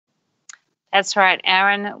That's right,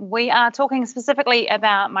 Aaron. We are talking specifically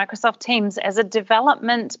about Microsoft Teams as a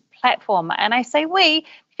development platform. And I say we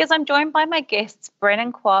because I'm joined by my guests,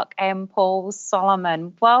 Brennan Kwok and Paul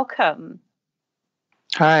Solomon. Welcome.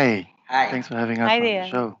 Hi. Hi. Thanks for having us Hi on there. the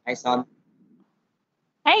show. Hi, Son.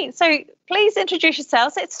 Hey, so please introduce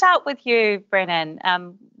yourselves. Let's start with you, Brennan.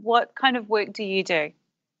 What kind of work do you do?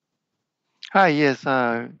 Hi. Yes.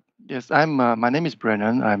 My name is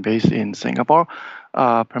Brennan. I'm based in Singapore.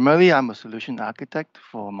 Primarily, I'm a solution architect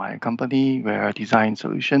for my company, where I design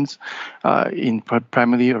solutions,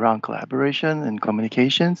 primarily around collaboration and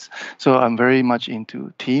communications. So I'm very much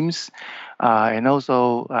into Teams, and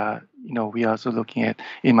also, we are also looking at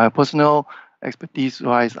in my personal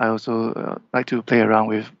expertise-wise. I also like to play around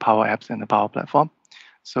with Power Apps and the Power Platform.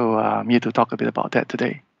 So I'm here to talk a bit about that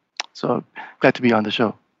today. So glad to be on the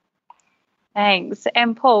show. Thanks.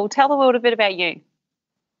 And Paul, tell the world a bit about you.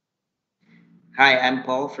 Hi, I'm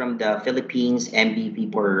Paul from the Philippines,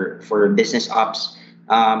 MVP for Business Ops.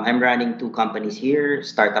 I'm running two companies here,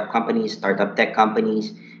 startup companies, startup tech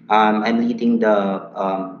companies. I'm leading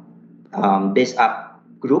the BizUp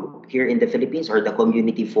group here in the Philippines, or the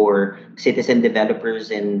community for citizen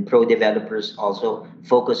developers and pro developers, also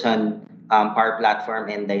focus on Power Platform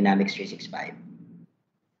and Dynamics 365.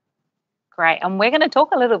 Great. And we're going to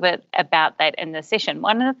talk a little bit about that in this session.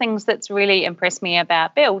 One of the things that's really impressed me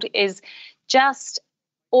about Build is just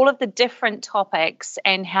all of the different topics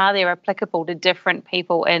and how they're applicable to different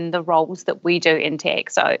people in the roles that we do in tech.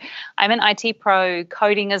 So I'm an IT pro.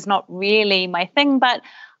 Coding is not really my thing, but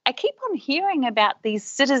I keep on hearing about these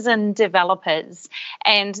citizen developers,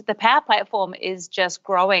 and the Power Platform is just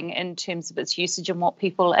growing in terms of its usage and what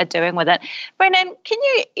people are doing with it. Brennan, can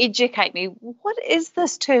you educate me? What is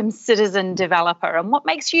this term citizen developer, and what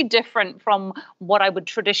makes you different from what I would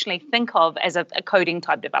traditionally think of as a coding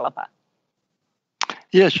type developer?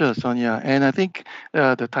 Yeah, sure, Sonia. And I think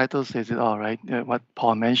the title says it all, right? What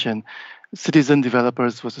Paul mentioned, citizen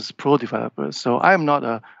developers versus pro developers. So I'm not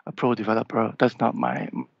a pro developer. That's not my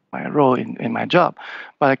role in my job.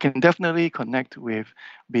 But I can definitely connect with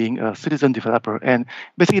being a citizen developer. And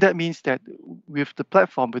basically that means that with the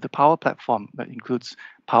platform, with the Power Platform, that includes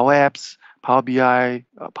Power Apps, Power BI,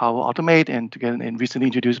 Power Automate, and recently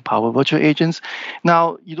introduced Power Virtual Agents.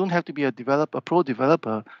 Now, you don't have to be a pro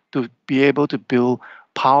developer, to be able to build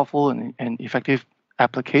powerful and effective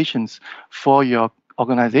applications for your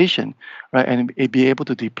organization, right? And be able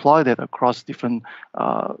to deploy that across different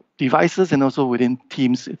devices and also within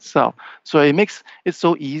Teams itself. So it makes it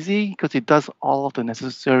so easy because it does all of the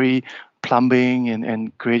necessary plumbing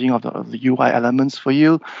and creating of the UI elements for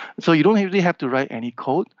you. So you don't really have to write any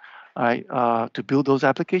code, right? To build those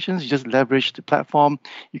applications. You just leverage the platform.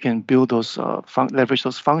 You can build those leverage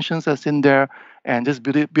those functions that's in there, and just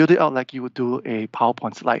build it out like you would do a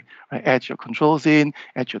PowerPoint slide, right? Add your controls in,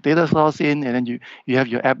 add your data source in, and then you have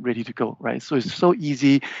your app ready to go, right? So it's so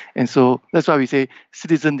easy, and so that's why we say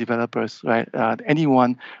citizen developers, right?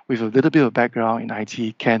 Anyone with a little bit of background in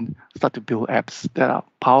IT can start to build apps that are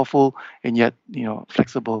powerful and yet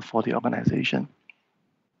flexible for the organization.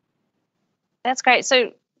 That's great.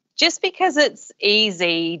 So just because it's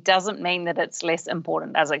easy doesn't mean that it's less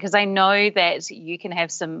important, does it? Because I know that you can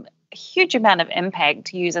have some huge amount of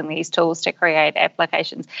impact using these tools to create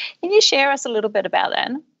applications. Can you share us a little bit about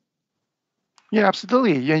that? Yeah,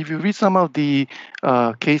 absolutely. Yeah, if you read some of the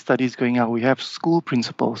case studies going out, we have school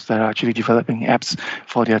principals that are actually developing apps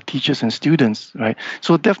for their teachers and students, right?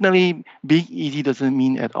 So definitely being easy doesn't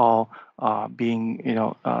mean at all being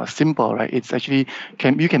simple, right? It's actually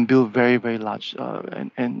you can build very, very large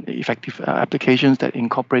and effective applications that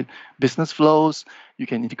incorporate business flows. You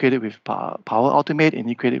can integrate it with Power Automate,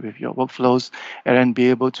 integrate it with your workflows, and then be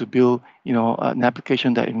able to build an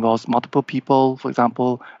application that involves multiple people, for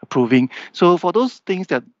example, approving. So for those things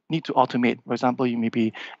that need to automate, for example,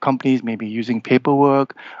 companies may be using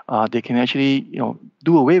paperwork, they can actually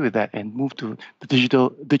do away with that and move to the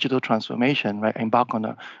digital transformation, right? Embark on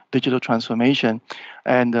a digital transformation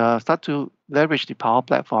and start to leverage the Power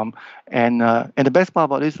Platform. And the best part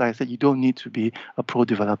about this, like I said, you don't need to be a pro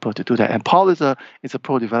developer to do that. And Paul is a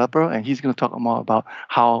pro developer, and he's going to talk more about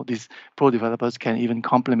how these pro developers can even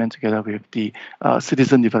complement together with the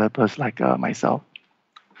citizen developers like myself.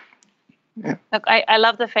 Yeah. Look, I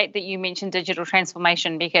love the fact that you mentioned digital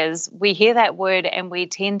transformation, because we hear that word and we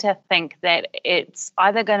tend to think that it's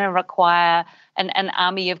either going to require an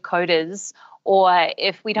army of coders, or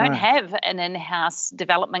if we don't have an in-house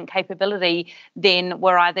development capability, then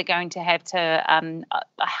we're either going to have to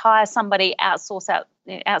hire somebody, outsource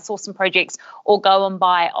some projects, or go and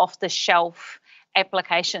buy off-the-shelf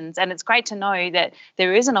applications. And it's great to know that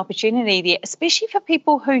there is an opportunity there, especially for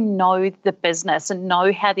people who know the business and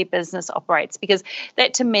know how their business operates, because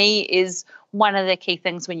that to me is one of the key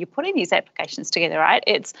things when you're putting these applications together, right?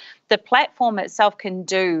 It's the platform itself can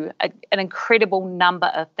do an incredible number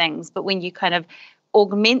of things, but when you kind of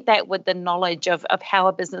augment that with the knowledge of how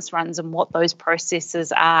a business runs and what those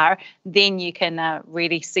processes are, then you can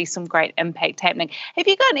really see some great impact happening. Have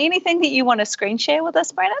you got anything that you want to screen share with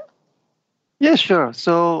us, Brandon? Yeah, sure.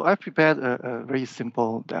 So I've prepared a very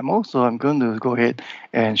simple demo. So I'm going to go ahead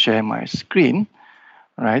and share my screen,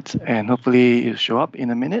 right? And hopefully it'll show up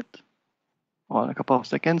in a minute or a couple of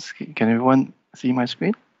seconds. Can everyone see my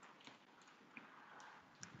screen?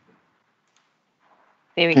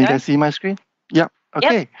 There we Can go. you guys see my screen? Yeah.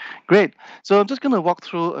 Okay, Yep. great. So I'm just going to walk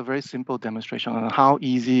through a very simple demonstration on how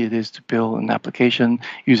easy it is to build an application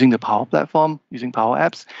using the Power Platform, using Power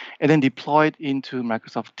Apps, and then deploy it into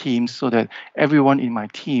Microsoft Teams so that everyone in my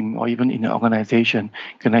team or even in the organization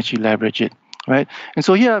can actually leverage it. Right, and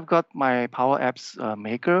so here I've got my Power Apps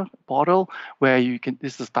Maker portal, where you can.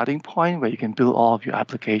 This is the starting point where you can build all of your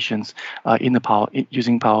applications in the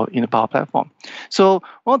using the Power Platform. So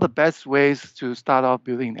one of the best ways to start off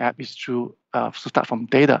building an app is to start from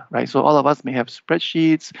data, right? So all of us may have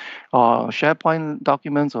spreadsheets or SharePoint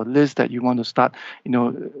documents or lists that you want to start,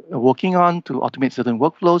 working on to automate certain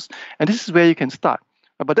workflows, and this is where you can start.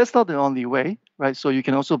 But that's not the only way, right? So you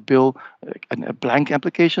can also build a blank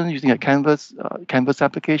application using a Canvas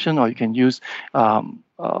application, or you can use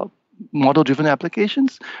model-driven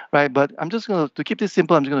applications, right? But I'm just going to keep this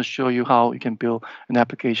simple. I'm just going to show you how you can build an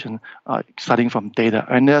application starting from data.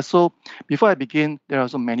 And so before I begin, there are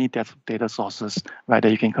also many data sources, right,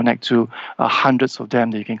 that you can connect to, hundreds of them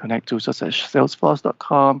that you can connect to, such as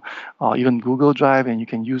Salesforce.com or even Google Drive, and you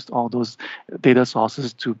can use all those data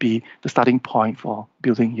sources to be the starting point for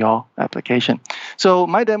building your application. So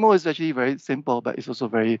my demo is actually very simple, but it's also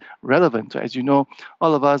very relevant. So as you know,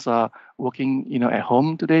 all of us are working, at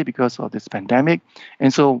home today because of this pandemic,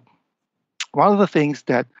 and so one of the things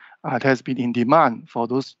that has been in demand for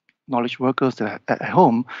those knowledge workers that are at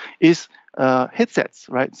home is headsets,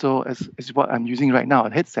 right? So as what I'm using right now,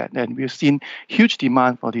 a headset, and we've seen huge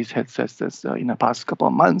demand for these headsets in the past couple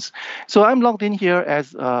of months. So I'm logged in here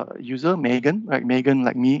as a user, Megan, right? Megan,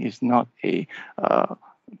 like me, is not a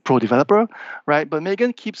pro developer, right? But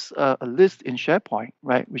Megan keeps a list in SharePoint,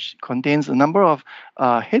 right, which contains a number of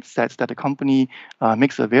headsets that the company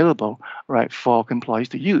makes available, right, for employees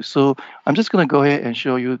to use. So I'm just going to go ahead and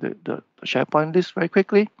show you the SharePoint list very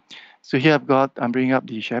quickly. So here I'm bringing up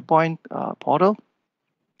the SharePoint portal,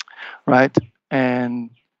 right, and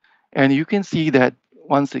you can see that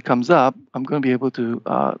once it comes up, I'm going to be able to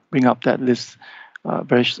bring up that list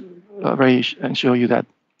and show you that.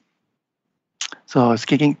 So it's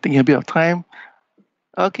taking a bit of time.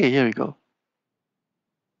 Okay, here we go.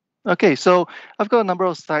 Okay, so I've got a number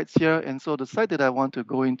of sites here, and so the site that I want to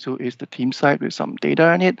go into is the team site with some data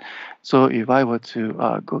on it. So if I were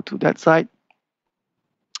to go to that site,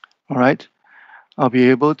 all right, I'll be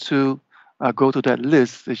able to go to that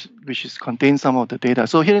list, which contains some of the data.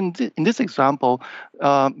 So here in this example,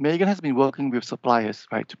 Megan has been working with suppliers,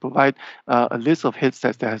 right, to provide a list of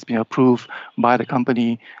headsets that has been approved by the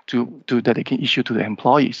company that they can issue to the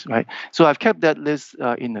employees, right. So I've kept that list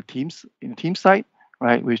in the team site,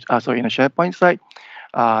 right, in a SharePoint site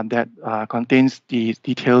that contains the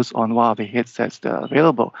details on what are the headsets that are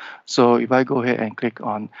available. So if I go ahead and click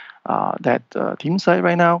on that team site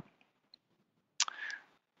right now.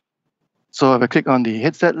 So if I click on the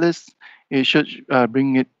headset list, it should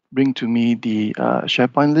bring to me the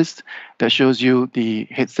SharePoint list that shows you the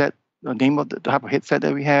headset, the name of the type of headset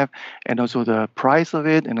that we have, and also the price of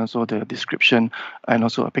it, and also the description, and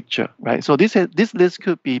also a picture, right? So this list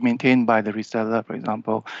could be maintained by the reseller, for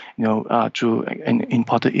example, through and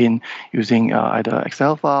imported in using either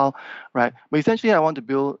Excel file, right? But essentially, I want to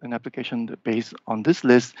build an application based on this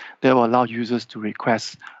list that will allow users to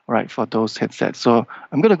request, right, for those headsets. So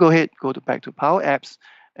I'm going to go ahead, back to Power Apps,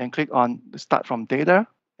 and click on the Start from Data,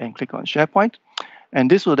 and click on SharePoint. And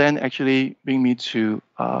this will then actually bring me to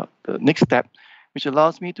the next step, which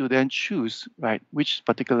allows me to then choose, right, which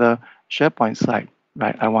particular SharePoint site,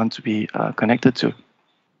 right, I want to be connected to.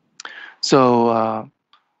 So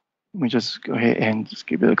let me just go ahead and just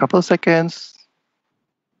give it a couple of seconds.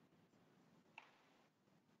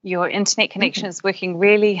 Your internet connection is working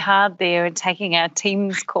really hard there and taking our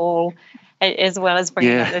Teams call as well as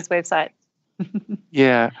bringing up this website.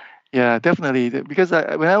 Yeah, definitely. Because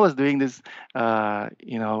when I was doing this, I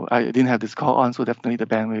didn't have this call on, so definitely the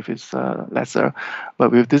bandwidth is lesser.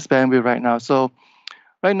 But with this bandwidth right now, so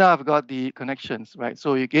right now I've got the connections, right?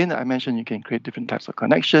 So again, I mentioned you can create different types of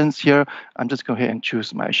connections here. I'm just going to go ahead and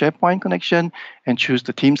choose my SharePoint connection and choose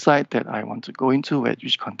the team site that I want to go into,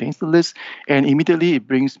 which contains the list. And immediately it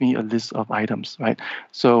brings me a list of items, right?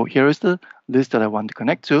 So here is the list that I want to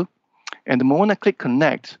connect to. And the moment I click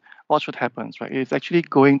connect, watch what happens, right? It's actually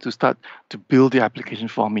going to start to build the application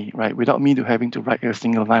for me, right? Without me having to write a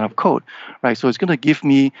single line of code, right? So it's going to give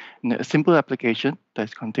me a simple application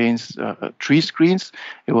that contains 3 screens.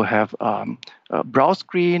 It will have a browse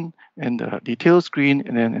screen and a detail screen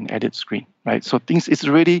and then an edit screen, right? So it's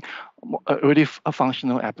already a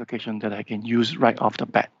functional application that I can use right off the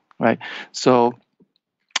bat, right? So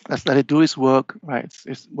let's let it do its work, right?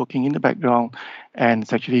 It's working in the background, and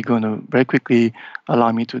it's actually going to very quickly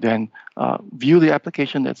allow me to then view the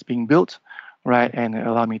application that's being built, right? And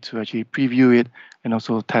allow me to actually preview it and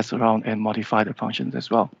also test around and modify the functions as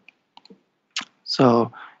well.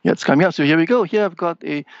 So yeah, it's coming up. So here we go. Here I've got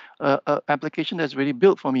a application that's really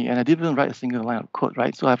built for me, and I didn't even write a single line of code,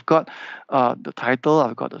 right? So I've got the title,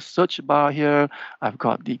 I've got the search bar here, I've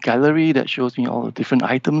got the gallery that shows me all the different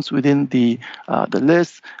items within the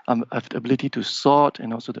list. I have the ability to sort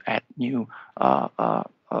and also to add new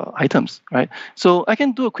items, right? So I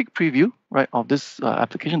can do a quick preview, right, of this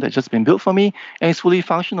application that's just been built for me, and it's fully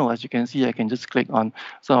functional. As you can see, I can just click on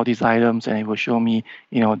some of these items, and it will show me,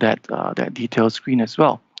 that detailed screen as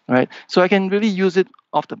well, right? So I can really use it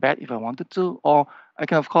off the bat if I wanted to, or I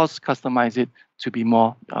can of course customize it to be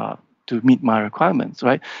more to meet my requirements,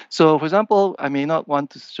 right? So for example, I may not want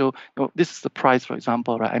to show, this is the price, for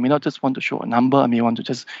example, right? I may not just want to show a number. I may want to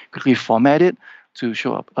just quickly format it to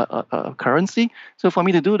show up a currency. So for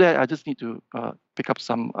me to do that, I just need to pick up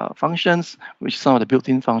some functions, which some of the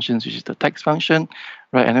built-in functions, which is the text function,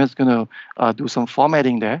 right? And I'm just going to do some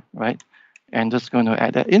formatting there, right? And just going to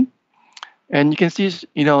add that in. And you can see,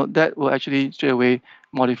 that will actually straight away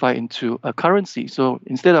modify into a currency. So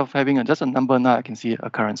instead of having just a number, now I can see a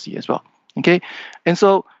currency as well. Okay. And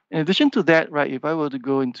so in addition to that, right, if I were to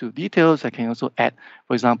go into details, I can also add,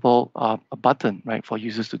 for example, a button, right, for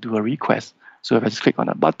users to do a request. So if I just click on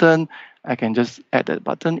a button, I can just add that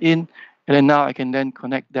button in. And then now I can then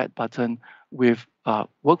connect that button with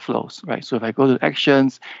workflows, right? So if I go to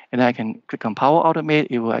actions and I can click on Power Automate,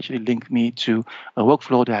 it will actually link me to a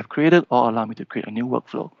workflow that I've created or allow me to create a new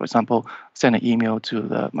workflow. For example, send an email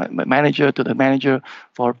to my manager,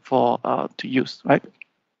 for to use, right?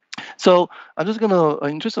 So I'm just going to,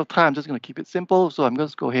 in interest of time, I'm just going to keep it simple. So I'm going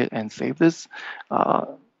to go ahead and save this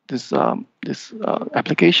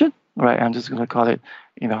application, right? I'm just going to call it,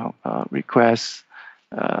 request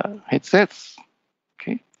headsets.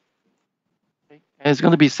 Okay. And it's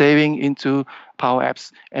going to be saving into Power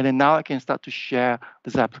Apps. And then now I can start to share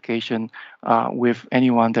this application with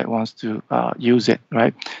anyone that wants to use it,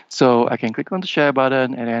 right? So I can click on the share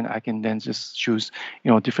button, and then I can then just choose,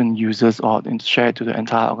 different users or share it to the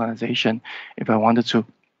entire organization if I wanted to.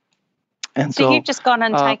 And so you've just gone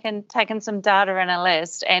and taken some data in a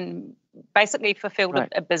list and basically fulfilled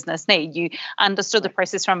a business need. You understood the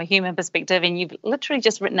process from a human perspective, and you've literally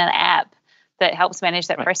just written an app that helps manage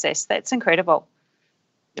that process. That's incredible.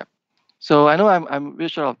 So I know I'm really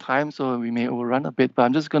short of time, so we may overrun a bit, but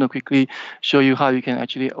I'm just going to quickly show you how you can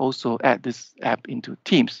actually also add this app into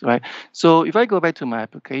Teams, right? So if I go back to my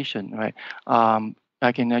application, right,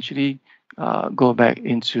 I can actually go back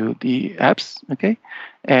into the apps, okay?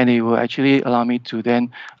 And it will actually allow me to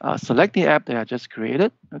then select the app that I just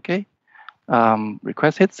created, okay?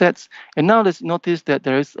 Request headsets. And now let's notice that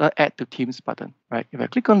there is an Add to Teams button, right? If I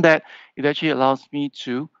click on that, it actually allows me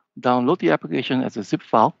to download the application as a zip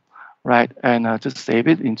file, right, and just save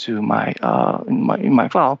it into my in my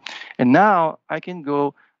file. And now I can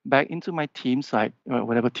go back into my team site,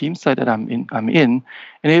 whatever team site that I'm in, and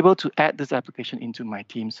able to add this application into my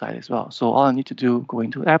team site as well. So all I need to do, go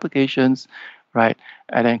into applications, right,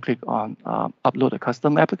 and then click on upload a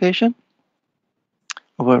custom application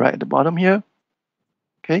over right at the bottom here,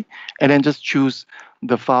 okay, and then just choose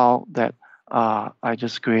the file that I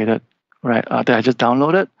just created, right, that I just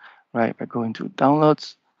downloaded, right. If I go into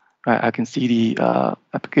downloads, right, I can see the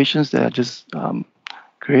applications that I just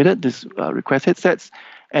created, this request headsets,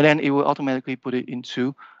 and then it will automatically put it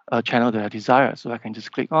into a channel that I desire. So I can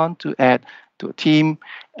just click on to add to a team,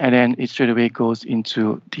 and then it straight away goes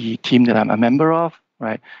into the team that I'm a member of,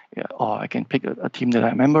 right? Yeah, or I can pick a team that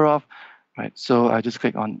I'm a member of, right? So I just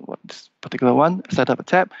click on this particular one, set up a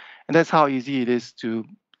tab, and that's how easy it is to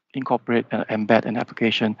incorporate and embed an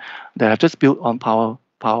application that I've just built on Power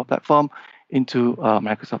Platform into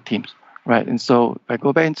Microsoft Teams, right? And so if I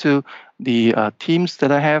go back into the teams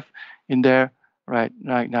that I have in there, right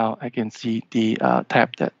now I can see the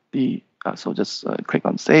tab that the So just click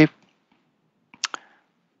on save.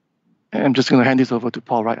 I'm just going to hand this over to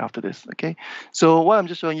Paul right after this, okay? So what I'm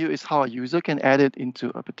just showing you is how a user can add it into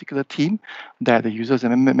a particular team that the user is a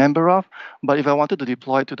member of. But if I wanted to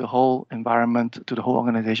deploy it to the whole environment, to the whole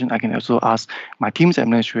organization, I can also ask my Teams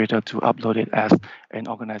administrator to upload it as an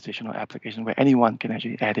organizational application where anyone can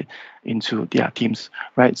actually add it into their teams,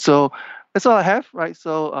 right? So that's all I have, right?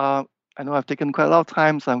 So I know I've taken quite a lot of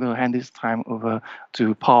time, so I'm going to hand this time over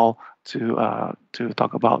to Paul to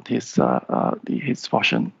talk about his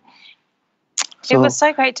portion. It was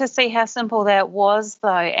so great to see how simple that was, though.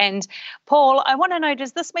 And Paul, I want to know,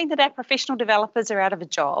 does this mean that our professional developers are out of a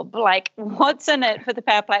job? Like, what's in it for the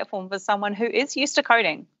Power Platform for someone who is used to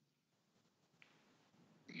coding?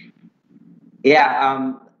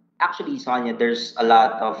 Yeah, actually, Sonia, there's a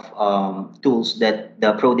lot of tools that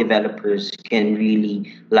the pro developers can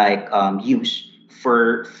really use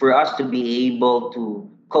for us to be able to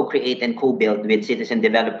co-create and co-build with citizen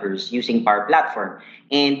developers using Power Platform.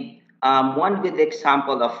 And one good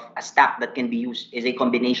example of a stack that can be used is a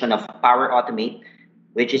combination of Power Automate,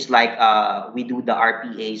 which is like we do the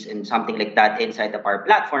RPAs and something like that inside the Power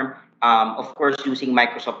Platform. Of course, using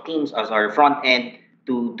Microsoft Teams as our front end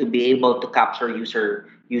to be able to capture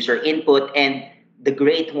user input. And the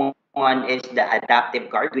great one is the adaptive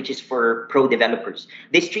card, which is for pro developers.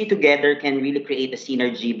 These three together can really create a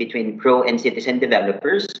synergy between pro and citizen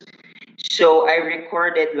developers. So I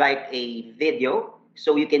recorded like a video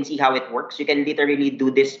so you can see how it works. You can literally do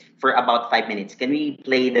this for about 5 minutes. Can we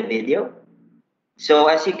play the video? So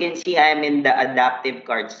as you can see, I'm in the adaptive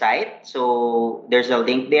card site. So there's a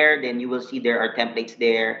link there. Then you will see there are templates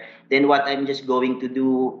there. Then what I'm just going to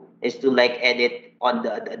do is to like edit on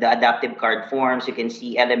the adaptive card forms. You can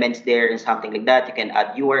see elements there and something like that. You can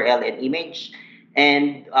add URL and image.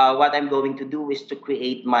 And what I'm going to do is to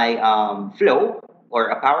create my flow or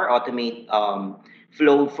a Power Automate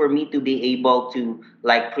flow for me to be able to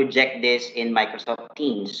like project this in Microsoft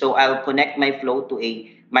Teams. So I'll connect my flow to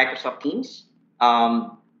a Microsoft Teams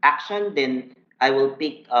action. Then I will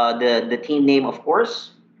pick the team name, of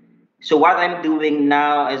course. So what I'm doing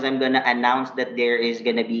now is I'm gonna announce that there is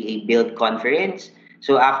gonna be a build conference.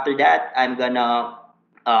 So after that, I'm gonna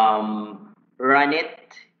run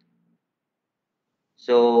it.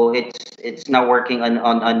 So it's now working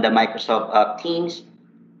on the Microsoft Teams.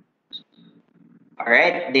 All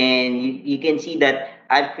right, then you can see that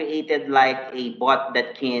I've created like a bot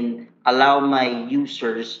that can allow my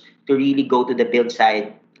users to really go to the build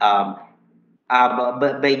side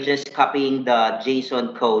but by just copying the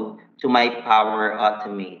JSON code to my Power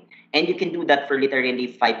Automate. And you can do that for literally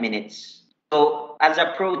 5 minutes. So as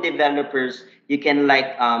a pro developers, you can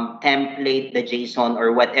like template the JSON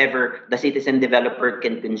or whatever the citizen developer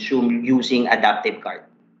can consume using adaptive card.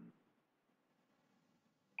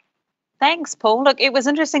 Thanks, Paul. Look, it was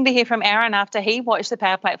interesting to hear from Aaron after he watched the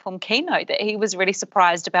Power Platform keynote that he was really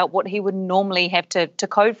surprised about what he would normally have to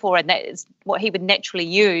code for, and that is what he would naturally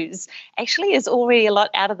use actually is already a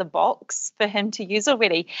lot out of the box for him to use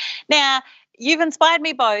already. Now, you've inspired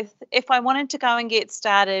me both. If I wanted to go and get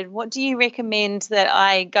started, what do you recommend that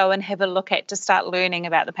I go and have a look at to start learning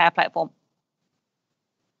about the Power Platform?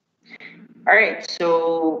 All right.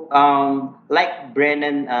 So, like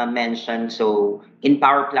Brennan mentioned, so in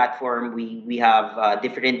Power Platform, we have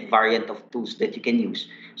different variant of tools that you can use.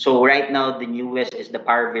 So right now, the newest is the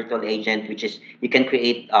Power Virtual Agent, which is you can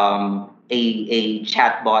create a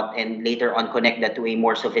chat bot and later on connect that to a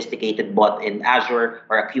more sophisticated bot in Azure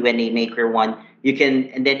or a Q&A maker one. You can,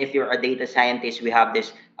 and then if you're a data scientist, we have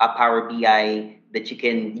this Power BI that you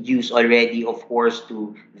can use already, of course,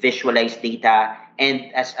 to visualize data.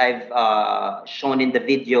 And as I've shown in the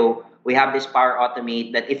video, we have this Power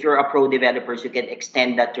Automate that if you're a pro developer, you can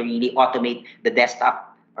extend that to really automate the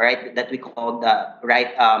desktop, all right, that we call the,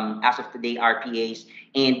 right, as of today, RPAs.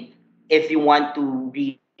 And if you want to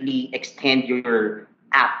really extend your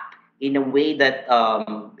app in a way that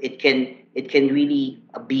it can really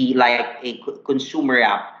be like a consumer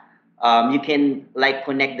app, you can like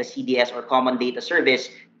connect the CDS or Common Data Service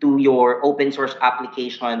to your open source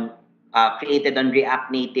application created on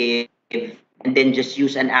React Native, and then just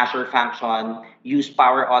use an Azure function, use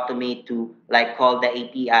Power Automate to like call the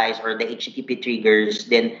APIs or the HTTP triggers.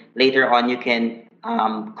 Then later on, you can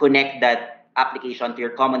connect that application to your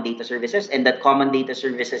common data services, and that common data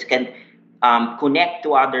services can connect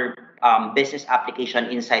to other business application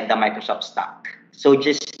inside the Microsoft stack. So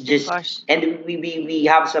and we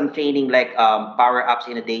have some training like Power Apps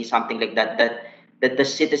in a day, something like that the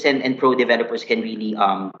citizen and pro developers can really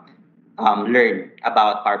learn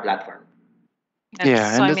about Power Platform.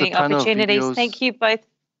 There's so many opportunities. Thank you both.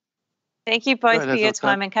 Thank you both Right, for that's your okay.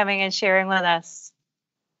 time and coming and sharing with us.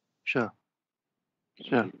 Sure.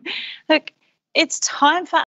 Sure. Look, it's time for